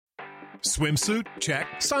Swimsuit? Check.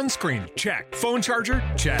 Sunscreen? Check. Phone charger?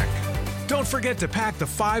 Check. Don't forget to pack the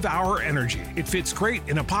 5-Hour Energy. It fits great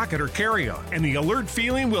in a pocket or carry-on, and the alert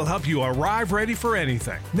feeling will help you arrive ready for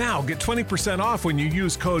anything. Now get 20% off when you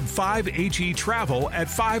use code 5HETRAVEL at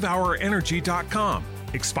 5hourenergy.com.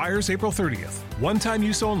 Expires April 30th. One-time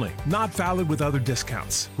use only. Not valid with other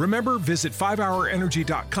discounts. Remember, visit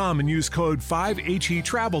 5hourenergy.com and use code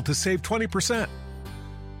 5HETRAVEL to save 20%.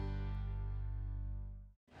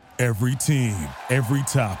 Every team, every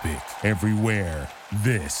topic, everywhere.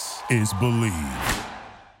 This is Believe.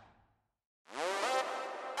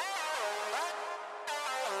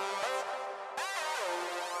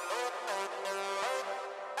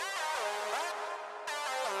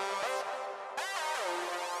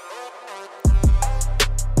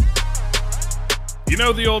 You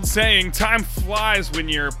know the old saying, time flies when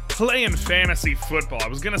you're playing fantasy football. I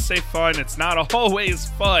was going to say fun. It's not always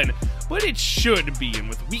fun, but it should be. And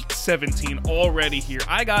with week 17 already here,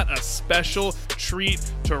 I got a special treat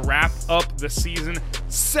to wrap up the season.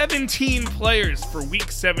 17 players for week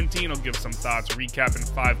 17. I'll give some thoughts, recapping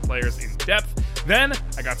 5 players in depth. Then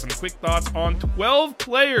I got some quick thoughts on 12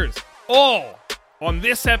 players, all on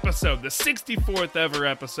this episode, the 64th ever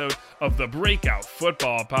episode of the Breakout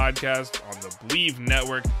Football Podcast on the Believe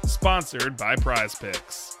Network, sponsored by Prize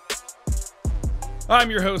Picks.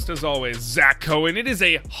 I'm your host, as always, Zach Cohen. It is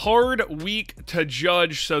a hard week to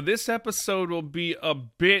judge, so this episode will be a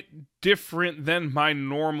bit different than my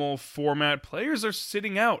normal format. Players are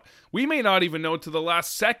sitting out. We may not even know to the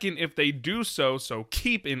last second if they do so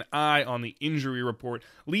keep an eye on the injury report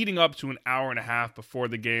leading up to an hour and a half before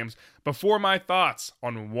the games. Before my thoughts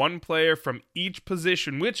on one player from each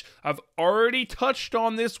position, which I've already touched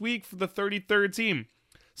on this week for the 33rd team.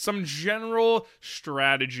 Some general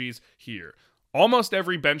strategies here. Almost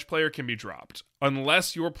every bench player can be dropped,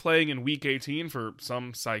 unless you're playing in Week 18 for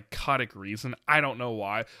some psychotic reason. I don't know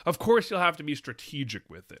why. Of course, you'll have to be strategic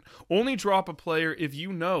with it. Only drop a player if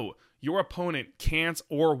you know your opponent can't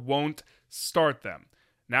or won't start them.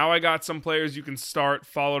 Now I got some players you can start,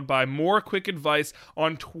 followed by more quick advice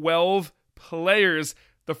on 12 players.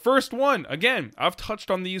 The first one, again, I've touched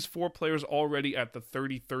on these 4 players already at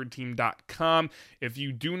the33rdteam.com. If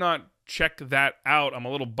you do not check that out, I'm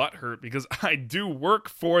a little butthurt because I do work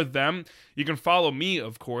for them. You can follow me,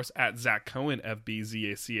 of course, at Zach Cohen, FB,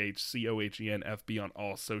 ZACHCOHEN, FB on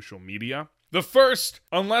all social media. The first,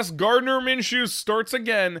 unless Gardner Minshew starts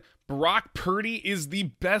again, Brock Purdy is the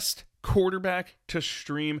best quarterback to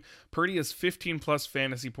stream. Purdy has 15 plus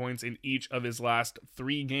fantasy points in each of his last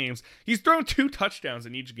 3 games. He's thrown 2 touchdowns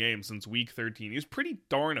in each game since week 13. He's pretty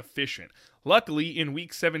darn efficient. Luckily, in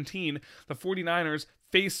week 17, the 49ers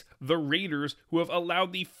face the Raiders, who have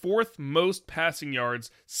allowed the 4th most passing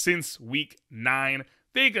yards since week 9.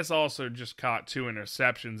 Vegas also just caught 2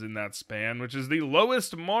 interceptions in that span, which is the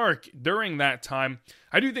lowest mark during that time.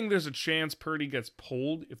 I do think there's a chance Purdy gets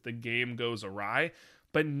pulled if the game goes awry,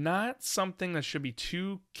 but not something that should be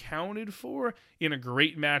too counted for in a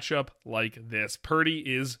great matchup like this. Purdy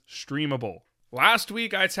is streamable. Last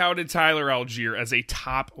week, I touted Tyler Allgeier as a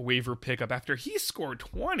top waiver pickup after he scored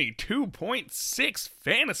 22.6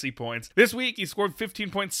 fantasy points. This week, he scored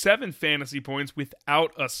 15.7 fantasy points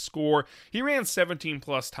without a score. He ran 17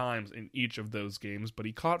 plus times in each of those games, but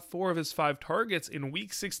he caught 4 of his 5 targets in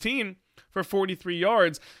week 16 for 43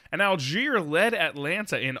 yards, and Allgeier led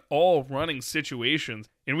Atlanta in all running situations.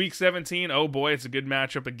 In week 17, oh boy, it's a good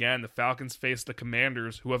matchup again. The Falcons face the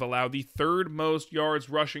Commanders, who have allowed the 3rd most yards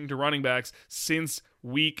rushing to running backs since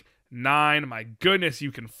week 9. My goodness,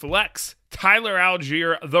 you can flex. Tyler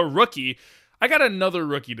Allgeier, the rookie. I got another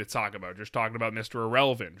rookie to talk about. Just talking about Mr.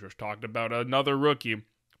 Irrelevant. Just talked about another rookie.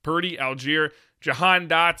 Purdy, Allgeier, Jahan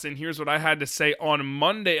Dotson. Here's what I had to say on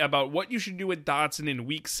Monday about what you should do with Dotson in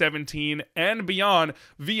week 17 and beyond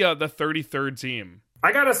via the 33rd team.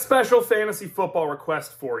 I got a special fantasy football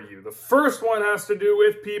request for you. The first one has to do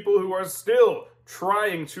with people who are still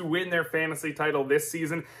trying to win their fantasy title this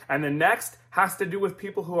season, and the next has to do with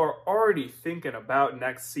people who are already thinking about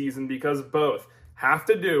next season, because both have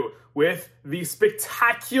to do with the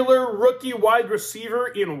spectacular rookie wide receiver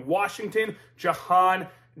in Washington, Jahan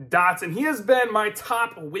Dotson. He has been my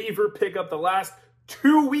top waiver pickup the last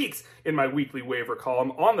 2 weeks in my weekly waiver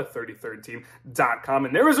column on the 33rdteam.com,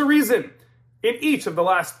 and there is a reason. In each of the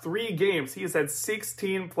last 3 games, he has had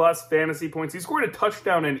 16 plus fantasy points. He scored a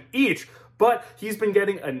touchdown in each, but he's been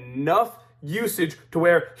getting enough usage to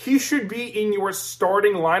where he should be in your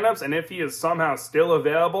starting lineups, and if he is somehow still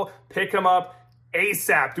available, pick him up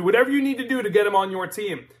ASAP. Do whatever you need to do to get him on your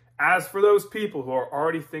team. As for those people who are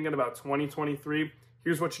already thinking about 2023,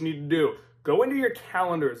 here's what you need to do. Go into your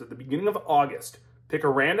calendars at the beginning of August. Pick a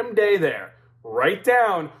random day there. Write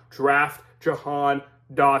down draft Jahan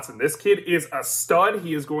Dotson. This kid is a stud.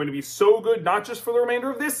 He is going to be so good, not just for the remainder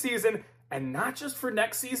of this season, and not just for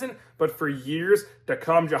next season, but for years to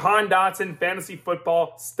come. Jahan Dotson, fantasy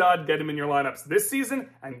football stud. Get him in your lineups this season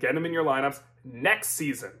and get him in your lineups next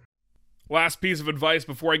season. Last piece of advice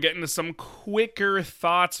before I get into some quicker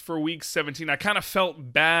thoughts for Week 17. I kind of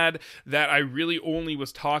felt bad that I really only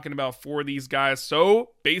was talking about 4 of these guys.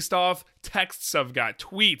 So, based off texts I've got,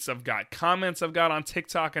 tweets I've got, comments I've got on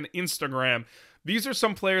TikTok and Instagram, these are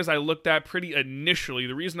some players I looked at pretty initially.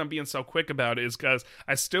 The reason I'm being so quick about it is because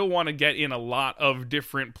I still want to get in a lot of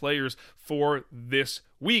different players for this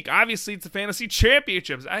week. Obviously, it's the fantasy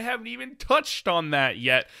championships. I haven't even touched on that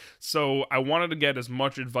yet. So I wanted to get as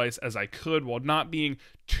much advice as I could while not being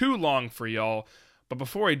too long for y'all. But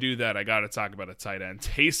before I do that, I got to talk about a tight end.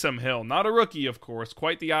 Taysom Hill, not a rookie, of course,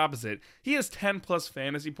 quite the opposite. He has 10 plus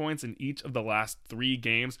fantasy points in each of the last 3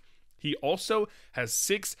 games. He also has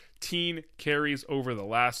 16 carries over the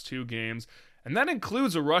last 2 games, and that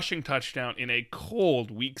includes a rushing touchdown in a cold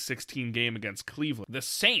Week 16 game against Cleveland. The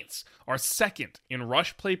Saints are second in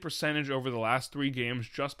rush play percentage over the last 3 games,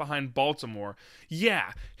 just behind Baltimore.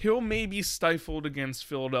 Yeah, Hill may be stifled against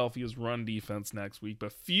Philadelphia's run defense next week,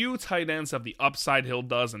 but few tight ends have the upside Hill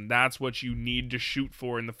does, and that's what you need to shoot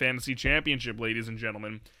for in the fantasy championship, ladies and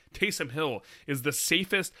gentlemen. Taysom Hill is the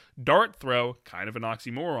safest dart throw, kind of an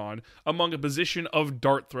oxymoron, among a position of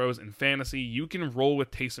dart throws in fantasy. You can roll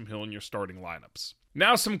with Taysom Hill in your starting lineups.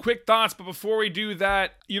 Now some quick thoughts, but before we do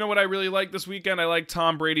that, you know what I really like this weekend? I like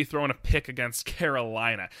Tom Brady throwing a pick against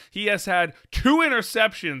Carolina. He has had 2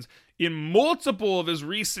 interceptions in multiple of his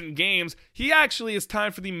recent games. He actually is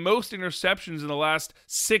tied for the most interceptions in the last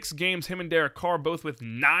 6 games, him and Derek Carr, both with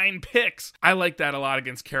 9 picks. I like that a lot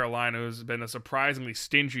against Carolina, who's been a surprisingly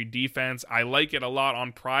stingy defense. I like it a lot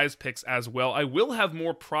on prize picks as well. I will have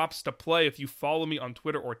more props to play. If you follow me on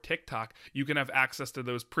Twitter or TikTok, you can have access to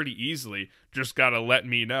those pretty easily. Just gotta let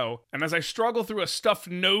me know. And as I struggle through a stuffed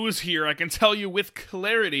nose here, I can tell you with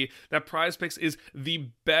clarity that prize picks is the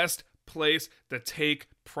best place to take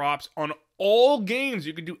props on all games.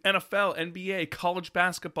 You can do NFL, NBA, college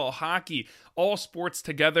basketball, hockey, all sports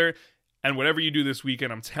together. And whatever you do this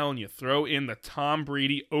weekend, I'm telling you, throw in the Tom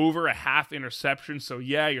Brady over a half interception. So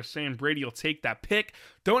yeah, you're saying Brady will take that pick.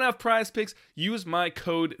 Don't have prize picks. Use my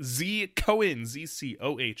code ZCOHEN,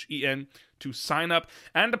 ZCOHEN, to sign up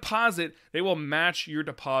and deposit. They will match your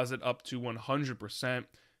deposit up to 100%.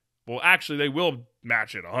 Well, actually, they will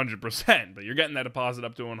match it 100%, but you're getting that deposit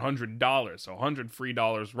up to $100. So $100 free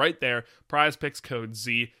dollars right there. Prize picks code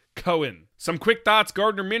Z Cohen. Some quick thoughts.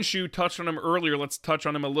 Gardner Minshew, touched on him earlier. Let's touch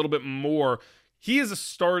on him a little bit more. He is a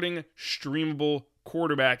starting streamable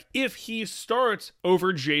quarterback if he starts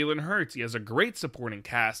over Jalen Hurts. He has a great supporting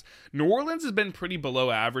cast. New Orleans has been pretty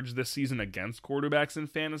below average this season against quarterbacks in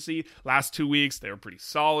fantasy. Last 2 weeks, they were pretty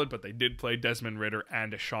solid, but they did play Desmond Ridder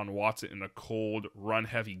and Deshaun Watson in a cold,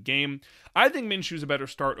 run-heavy game. I think Minshew's a better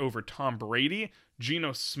start over Tom Brady,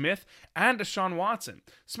 Geno Smith, and Deshaun Watson.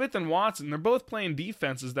 Smith and Watson, they're both playing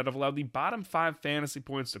defenses that have allowed the bottom 5 fantasy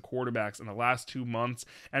points to quarterbacks in the last 2 months.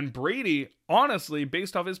 And Brady, honestly,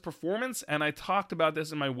 based off his performance, and I talked about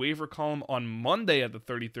this in my waiver column on Monday at the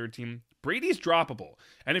 33rd team, Brady's droppable.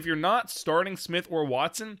 And if you're not starting Smith or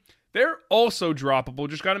Watson, they're also droppable.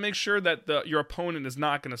 Just got to make sure that your opponent is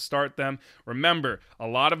not going to start them. Remember, a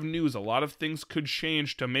lot of news, a lot of things could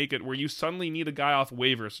change to make it where you suddenly need a guy off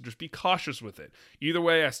waivers, so just be cautious with it. Either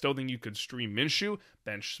way, I still think you could stream Minshew,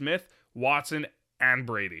 bench Smith, Watson, and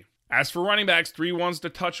Brady. As for running backs, 3 ones to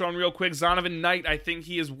touch on real quick. Zonovan Knight, I think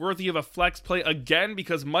he is worthy of a flex play again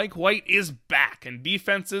because Mike White is back, and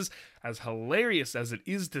defenses, as hilarious as it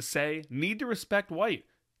is to say, need to respect White.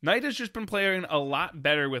 Knight has just been playing a lot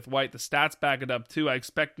better with White. The stats back it up too. I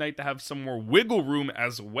expect Knight to have some more wiggle room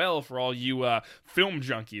as well for all you film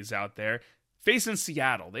junkies out there. Facing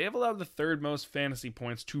Seattle, they have allowed the 3rd most fantasy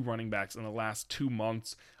points to running backs in the last 2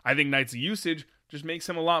 months. I think Knight's usage just makes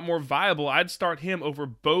him a lot more viable. I'd start him over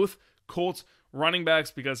both Colts running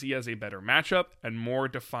backs because he has a better matchup and more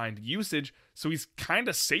defined usage, so he's kind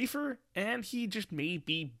of safer, and he just may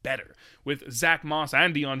be better. With Zach Moss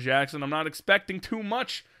and Deion Jackson, I'm not expecting too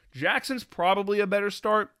much. Jackson's probably a better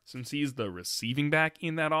start since he's the receiving back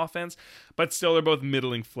in that offense, but still they're both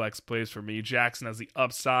middling flex plays for me. Jackson has the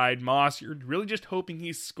upside. Moss, you're really just hoping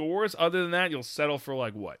he scores. Other than that, you'll settle for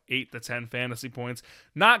 8 to 10 fantasy points.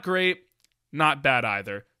 Not great, not bad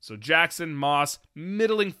either. So Jackson, Moss,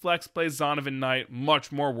 middling flex play. Zonovan Knight,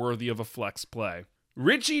 much more worthy of a flex play.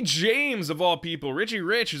 Richie James, of all people. Richie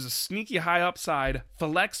Rich is a sneaky high upside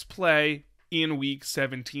flex play in Week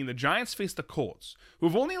 17. The Giants face the Colts, who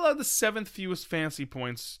have only allowed the 7th fewest fantasy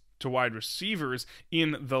points to wide receivers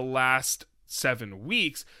in the last 7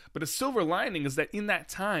 weeks. But a silver lining is that in that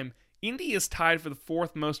time, Indy is tied for the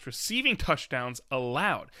 4th most receiving touchdowns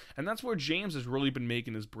allowed. And that's where James has really been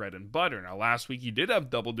making his bread and butter. Now, last week he did have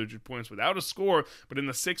double-digit points without a score, but in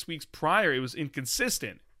the 6 weeks prior, it was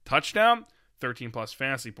inconsistent. Touchdown, 13-plus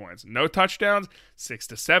fantasy points. No touchdowns, 6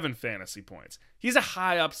 to 7 fantasy points. He's a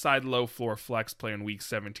high upside, low floor flex play in Week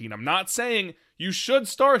 17. I'm not saying you should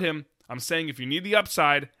start him. I'm saying if you need the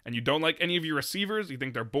upside and you don't like any of your receivers, you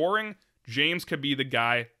think they're boring, James could be the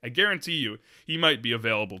guy. I guarantee you, he might be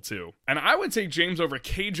available too. And I would take James over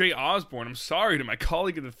KJ Osborne. I'm sorry to my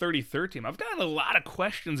colleague at the 33rd team. I've gotten a lot of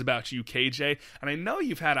questions about you, KJ, and I know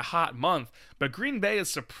you've had a hot month, but Green Bay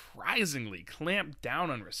has surprisingly clamped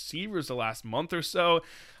down on receivers the last month or so.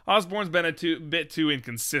 Osborne's been a bit too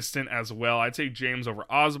inconsistent as well. I'd take James over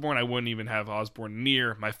Osborne. I wouldn't even have Osborne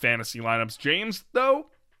near my fantasy lineups. James, though,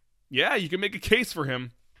 yeah, you can make a case for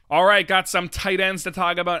him. All right, got some tight ends to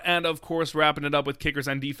talk about, and of course, wrapping it up with kickers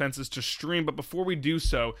and defenses to stream. But before we do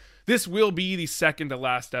so, this will be the second to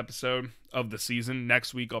last episode of the season.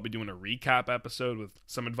 Next week, I'll be doing a recap episode with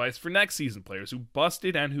some advice for next season. Players who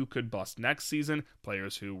busted and who could bust next season.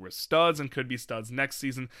 Players who were studs and could be studs next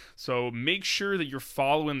season. So make sure that you're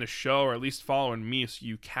following the show, or at least following me, so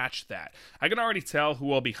you catch that. I can already tell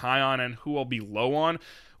who I'll be high on and who I'll be low on,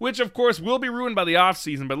 which, of course, will be ruined by the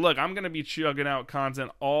offseason. But look, I'm going to be chugging out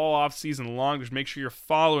content all offseason long. Just make sure you're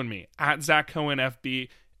following me at Zach Cohen FB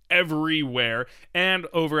everywhere. And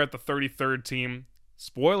over at the 33rd team,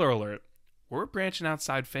 spoiler alert, we're branching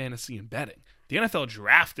outside fantasy and betting. The NFL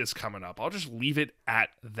draft is coming up. I'll just leave it at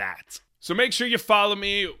that. So make sure you follow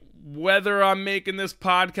me. Whether I'm making this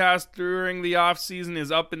podcast during the offseason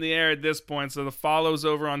is up in the air at this point, so the follows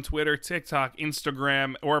over on Twitter, TikTok,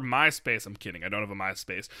 Instagram, or MySpace, I'm kidding, I don't have a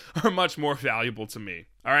MySpace, are much more valuable to me.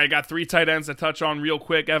 All right, I got 3 tight ends to touch on real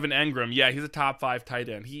quick. Evan Engram, yeah, he's a top 5 tight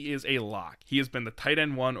end. He is a lock. He has been the tight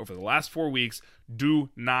end 1 over the last 4 weeks.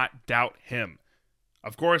 Do not doubt him.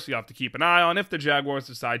 Of course, you have to keep an eye on if the Jaguars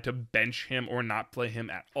decide to bench him or not play him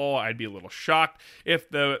at all. I'd be a little shocked if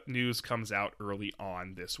the news comes out early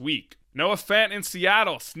on this week. Noah Fant in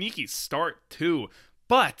Seattle, sneaky start too.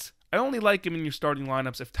 But I only like him in your starting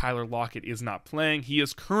lineups if Tyler Lockett is not playing. He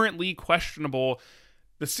is currently questionable.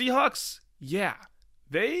 The Seahawks, yeah,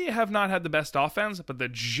 they have not had the best offense, but the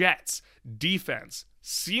Jets' defense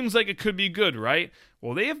seems like it could be good, right?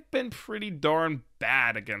 Well, they have been pretty darn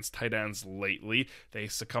bad against tight ends lately. They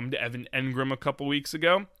succumbed to Evan Engram a couple weeks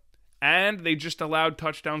ago, and they just allowed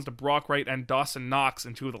touchdowns to Brock Wright and Dawson Knox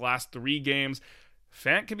in 2 of the last 3 games.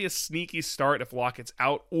 Fant can be a sneaky start if Lockett's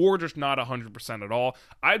out or just not 100% at all.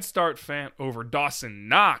 I'd start Fant over Dawson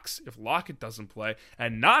Knox if Lockett doesn't play,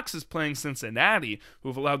 and Knox is playing Cincinnati, who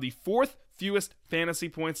have allowed the 4th fewest fantasy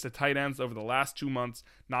points to tight ends over the last 2 months.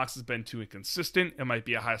 Knox has been too inconsistent. It might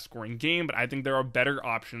be a high-scoring game, but I think there are better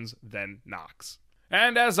options than Knox.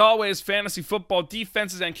 And as always, fantasy football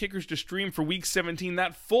defenses and kickers to stream for Week 17.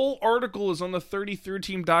 That full article is on the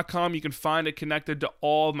 33team.com. You can find it connected to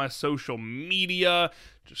all of my social media.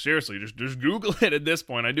 Seriously, just Google it at this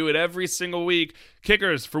point. I do it every single week.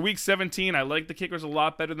 Kickers for Week 17. I like the kickers a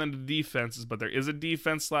lot better than the defenses, but there is a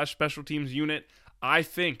defense/special teams unit I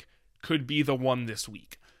think could be the one this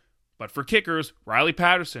week. But for kickers, Riley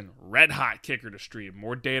Patterson, red hot kicker to stream.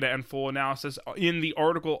 More data and full analysis in the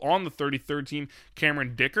article on the 33rd team.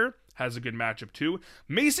 Cameron Dicker has a good matchup too.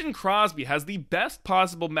 Mason Crosby has the best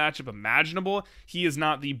possible matchup imaginable. He is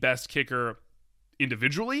not the best kicker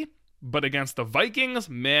individually, but against the Vikings,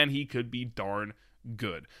 man, he could be darn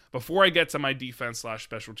good. Before I get to my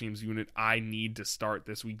defense/special teams unit I need to start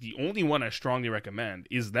this week, the only one I strongly recommend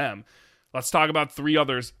is them. Let's talk about 3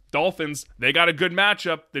 others. Dolphins, they got a good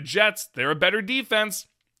matchup. The Jets, they're a better defense.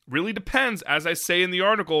 Really depends, as I say in the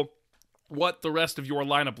article, what the rest of your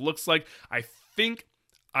lineup looks like. I think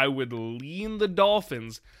I would lean the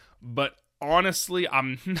Dolphins, but honestly,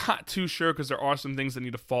 I'm not too sure because there are some things that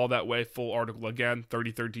need to fall that way. Full article again,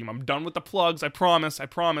 33rd team. I'm done with the plugs, I promise.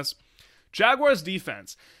 Jaguars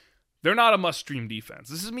defense, they're not a must-stream defense.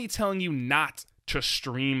 This is me telling you not to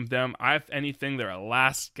stream them. If anything, they're a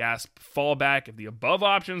last gasp fallback. If the above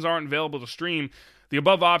options aren't available to stream, the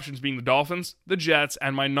above options being the Dolphins, the Jets,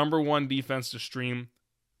 and my number 1 defense to stream,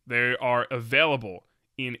 they are available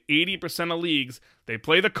in 80% of leagues. They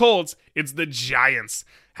play the Colts. It's the Giants.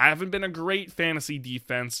 Haven't been a great fantasy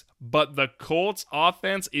defense, but the Colts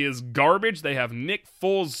offense is garbage. They have Nick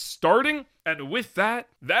Foles starting. And with that,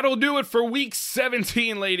 that'll do it for week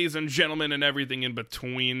 17, ladies and gentlemen, and everything in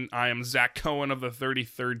between. I am Zach Cohen of the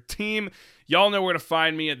 33rd Team. Y'all know where to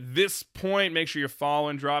find me at this point. Make sure you're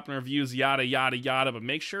following, dropping reviews, yada, yada, yada. But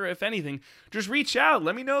make sure, if anything, just reach out.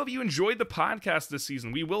 Let me know if you enjoyed the podcast this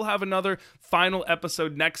season. We will have another final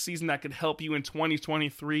episode next season that could help you in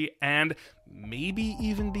 2023 and maybe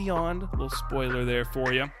even beyond. A little spoiler there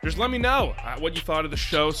for you. Just let me know what you thought of the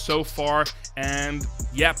show so far. And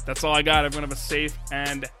yep, that's all I got. Everyone have a safe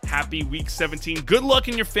and happy week 17. Good luck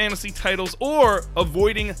in your fantasy titles or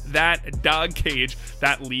avoiding that dog cage,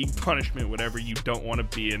 that league punishment, whatever you don't want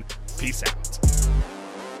to be in. Peace out.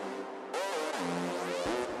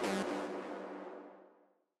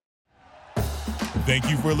 Thank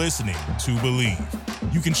you for listening to Believe.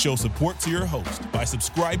 You can show support to your host by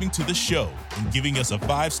subscribing to the show and giving us a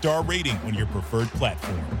 5-star rating on your preferred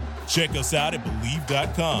platform. Check us out at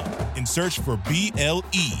Believe.com and search for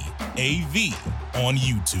BLEAV on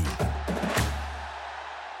YouTube.